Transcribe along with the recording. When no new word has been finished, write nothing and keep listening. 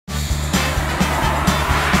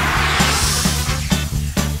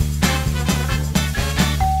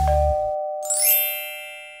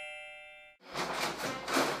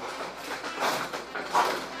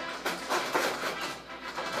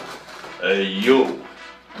Hey, yo.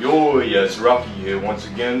 Yo, yes, Rocky here once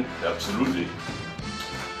again. Absolutely.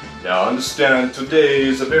 Now, understand today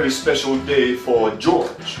is a very special day for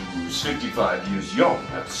George, who's 55 years young.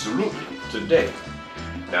 Absolutely. Today.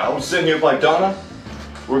 Now, I'm sitting here by Donna.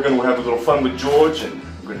 We're going to have a little fun with George, and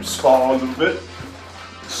we're going to spar a little bit.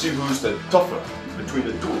 See who's the tougher between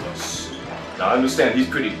the two of us. Now, I understand he's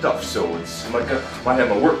pretty tough, so might have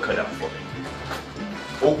my work cut out for me.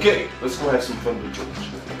 Okay, let's go have some fun with George.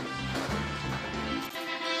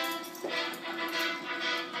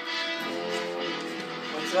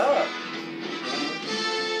 What's up?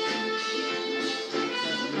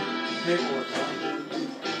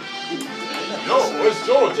 Yo, where's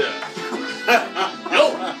George at? Yo!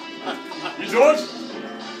 You George?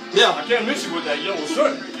 Yeah. I can't miss you with that yellow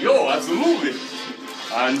shirt. Yo, absolutely.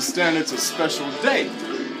 I understand it's a special day.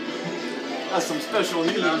 That's some special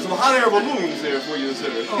healing. Some hot air balloons there for you, sir.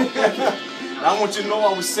 And I want you to know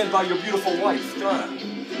I was sent by your beautiful wife, Donna.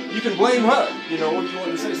 You can blame her, you know, if you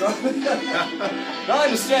want to say something. Now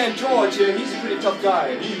I understand George here, he's a pretty tough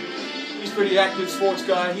guy. He's a pretty active sports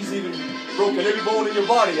guy. He's even broken every bone in your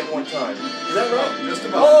body at one time. Is that right? Just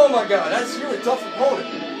about. Oh my God, you're a tough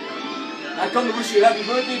opponent. I come to wish you a happy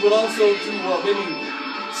birthday, but also to maybe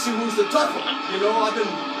see who's the tougher. You know, I've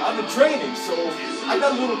been training, so I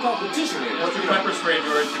got a little competition here. What's your pepper spray,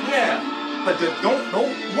 George? Yeah, but don't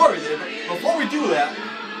worry there. Before we do that,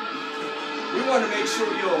 we want to make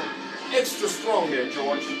sure you're extra strong there,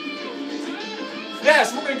 George.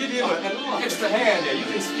 Yes, we're going to give you an extra hand there. You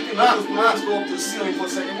can let those balloons go up to the ceiling for a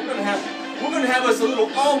second. We're going to have us a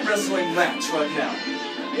little arm wrestling match right now.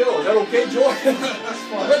 Yo, is that okay, George? That's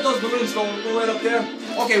fine. Let those balloons go right up there.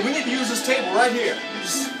 Okay, we need to use this table right here.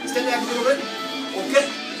 Just stand back a little bit.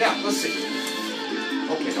 Okay, now, let's see.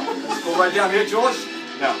 Okay, now, let's go right down here, George.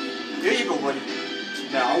 Now, here you go, buddy.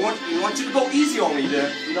 Now, I want you to go easy on me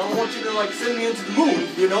there. You know, I want you to, like, send me into the moon,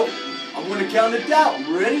 you know. I'm going to count it down.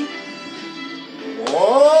 Ready?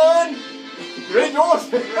 1. Ready, George?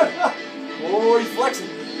 Oh, he's flexing.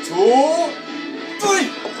 2, 3.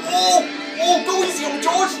 Oh, go easy on me,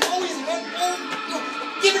 George. Go easy, man.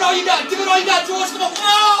 Oh, give it all you got. Give it all you got, George. Come on.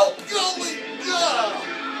 Oh, golly.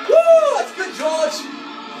 Woo, that's good, George.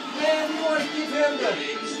 Man, you want to give him the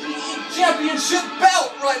championship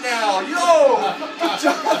belt right now. Yo, good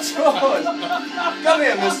job, George. Come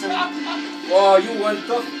here, mister. Oh, you went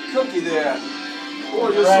tough cookie there.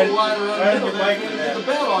 Oh, you're so wide around the middle. Get the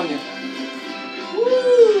belt on you.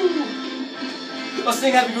 Woo. Let's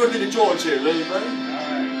sing happy birthday to George here. Ready, buddy?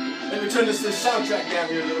 Alright. Let me turn this soundtrack down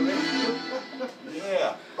here a little bit.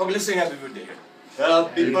 Yeah. Okay, let's sing happy birthday here.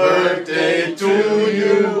 Happy birthday to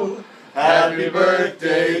you. Happy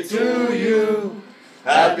birthday to you.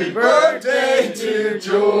 Happy birthday, dear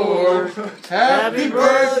George. Happy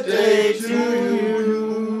birthday to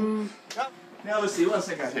you. Now let's see, what else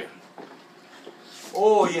I got here?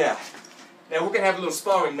 Oh yeah. Now we're gonna have a little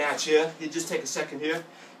sparring match here. You just take a second here.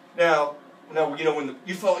 Now you know when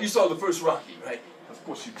you saw the first Rocky, right? Of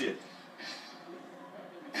course you did.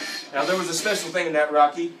 Now there was a special thing in that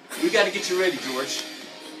Rocky. We got to get you ready, George.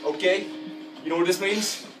 Okay? You know what this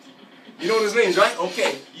means? You know what this means, right?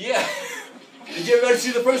 Okay. Yeah. Did you ever go to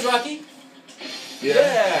see the first Rocky?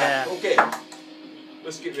 Yeah. Okay.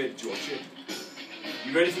 Let's get ready, George.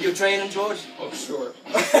 You ready for your training, George? Oh, sure.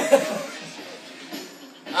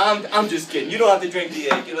 I'm just kidding. You don't have to drink the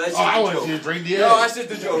egg. You know, that's just I the want joke. you to drink the egg. No, that's just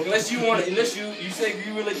the joke. Unless you say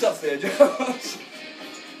you're really tough there, George.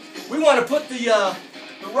 We want to put the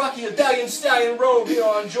Rocky Italian Stallion robe here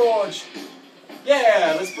on George.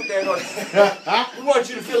 Yeah, let's put that on. We want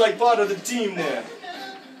you to feel like part of the team there.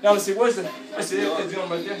 Now let's see, where's the right there?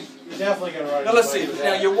 You're definitely gonna ride. Now let's see.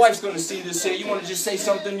 Now your wife's gonna see this here. You want to just say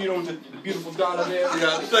something, you know, to the beautiful Donna there?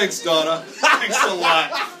 Yeah, thanks, Donna. Thanks a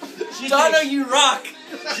lot. Donna, you rock.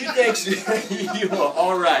 She thinks you are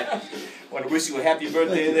all right. Want to wish you a happy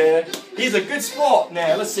birthday there. He's a good sport.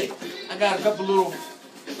 Now let's see. I got a couple little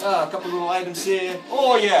items here.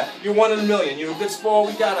 Oh yeah, you're 1 in a million. You're a good sport.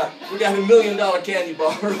 We got a $1 million candy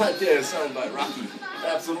bar right there, signed by Rocky.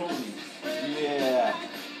 Absolutely. Yeah.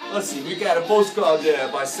 Let's see. We got a postcard there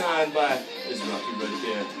signed by this Rocky right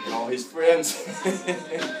there and all his friends.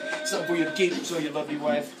 Something for you to keep. Show your lovely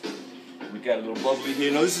wife. We got a little bubbly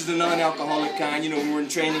here. Now this is the non-alcoholic kind. You know, when we're in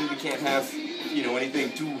training, we can't have, you know,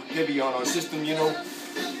 anything too heavy on our system. You know.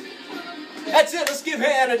 That's it. Let's give a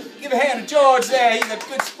hand to George there. He's a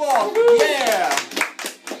good sport. Yeah.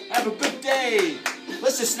 Have a good day.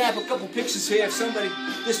 Let's just snap a couple pictures here. If somebody,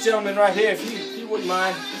 this gentleman right here, if he wouldn't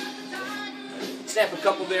mind, snap a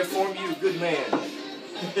couple there for me. You're a good man.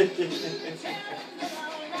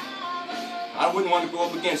 I wouldn't want to go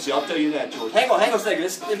up against you, I'll tell you that, George. Hang on a second.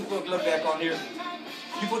 Let's look back on here.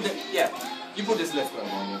 You put that, yeah, you put this left glove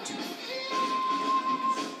on there too.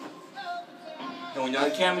 And when you're on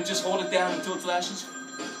the camera, just hold it down until it flashes.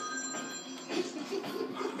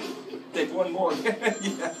 Take one more.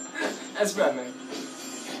 Yeah, that's right, man.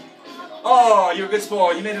 Oh, you're a good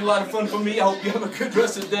sport. You made it a lot of fun for me. I hope you have a good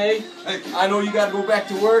rest of the day. I know you got to go back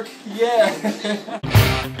to work. Yeah.